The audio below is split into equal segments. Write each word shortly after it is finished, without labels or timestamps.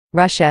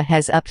Russia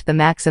has upped the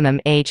maximum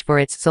age for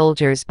its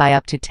soldiers by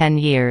up to 10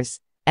 years,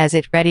 as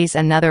it readies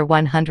another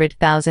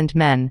 100,000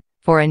 men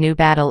for a new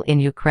battle in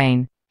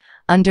Ukraine.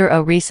 Under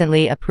a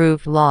recently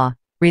approved law,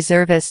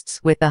 reservists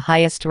with the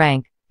highest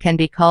rank can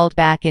be called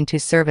back into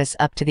service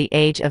up to the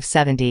age of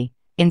 70,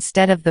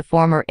 instead of the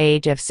former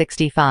age of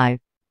 65.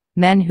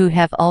 Men who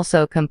have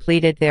also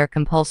completed their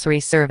compulsory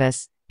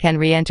service can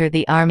re-enter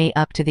the army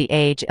up to the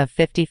age of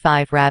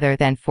 55 rather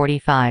than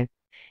 45.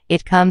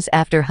 It comes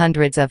after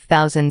hundreds of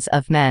thousands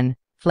of men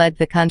fled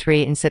the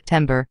country in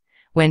September,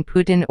 when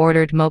Putin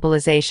ordered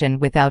mobilization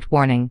without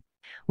warning.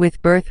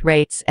 With birth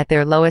rates at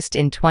their lowest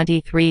in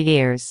 23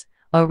 years,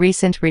 a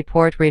recent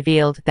report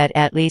revealed that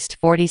at least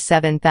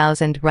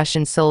 47,000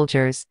 Russian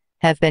soldiers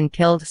have been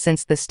killed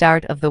since the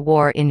start of the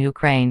war in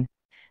Ukraine.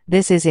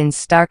 This is in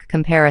stark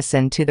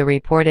comparison to the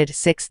reported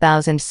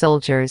 6,000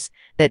 soldiers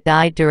that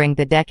died during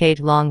the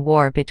decade-long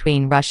war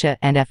between Russia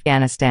and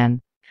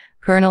Afghanistan.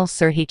 Colonel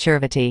Serhiy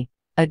Chervety,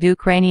 a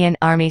Ukrainian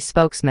army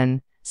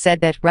spokesman,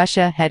 said that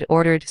Russia had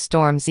ordered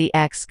Storm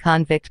ZX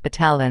convict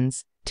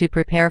battalions to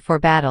prepare for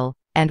battle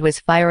and was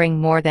firing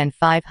more than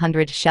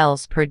 500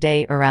 shells per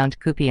day around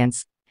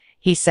Kupiansk.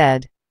 He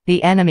said,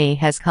 "The enemy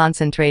has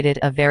concentrated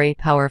a very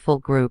powerful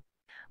group.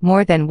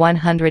 More than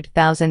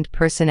 100,000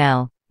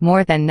 personnel,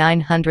 more than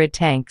 900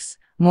 tanks,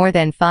 more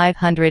than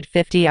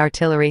 550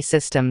 artillery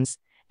systems,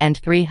 and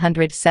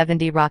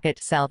 370 rocket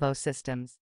salvo systems."